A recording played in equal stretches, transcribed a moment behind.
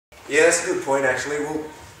Yeah, that's a good point actually. Well,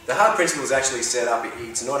 the hard principle is actually set up,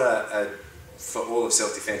 it's not for all of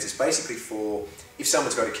self-defense, it's basically for if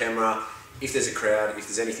someone's got a camera, if there's a crowd, if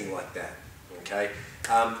there's anything like that, okay?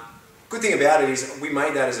 Good thing about it is we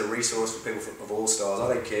made that as a resource for people of all styles.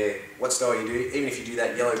 I don't care what style you do, even if you do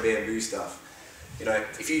that yellow bamboo stuff. You know,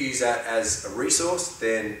 if you use that as a resource,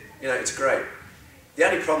 then, you know, it's great. The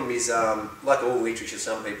only problem is, like all literature,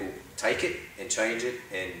 some people take it and change it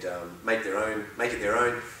and make it their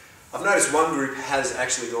own. I've noticed one group has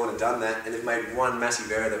actually gone and done that, and they've made one massive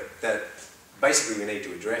error that basically we need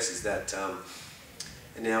to address is that,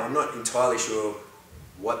 and now I'm not entirely sure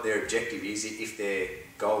what their objective is, if their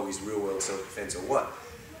goal is real world self-defense or what.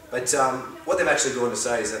 But what they've actually gone to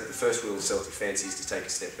say is that the first rule of self-defense is to take a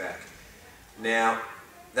step back. Now,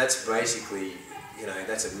 that's basically, you know,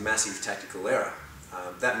 that's a massive tactical error.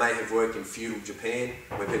 That may have worked in feudal Japan,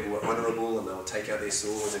 where people were honourable and they'll take out their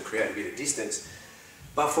swords and create a bit of distance.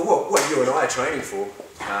 But for what you and I are training for,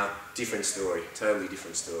 different story, totally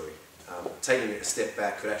different story. Taking a step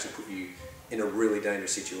back could actually put you in a really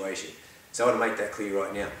dangerous situation. So I want to make that clear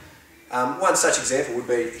right now. One such example would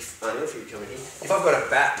be, if you come in here, if I've got a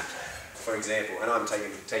bat, for example, and I'm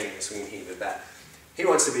taking a swing here with a bat, he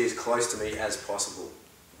wants to be as close to me as possible.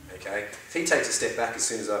 Okay? If he takes a step back as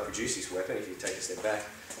soon as I produce this weapon, if you take a step back,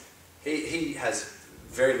 he has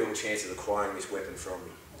very little chance of acquiring this weapon from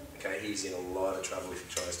me. Okay? He's in a lot of trouble if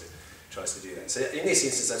he tries to do that. So in this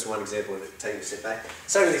instance, that's one example of taking a step back.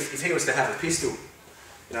 So if he was to have a pistol,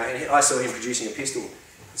 you know, and I saw him producing a pistol,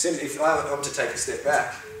 if I'm to take a step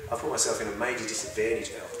back, I put myself in a major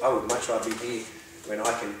disadvantage. I would much rather be here when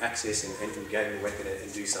I can access and gain the weapon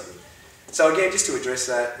and do something. So again, just to address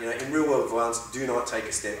that, you know, in real world violence, do not take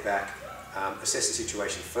a step back. Assess the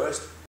situation first.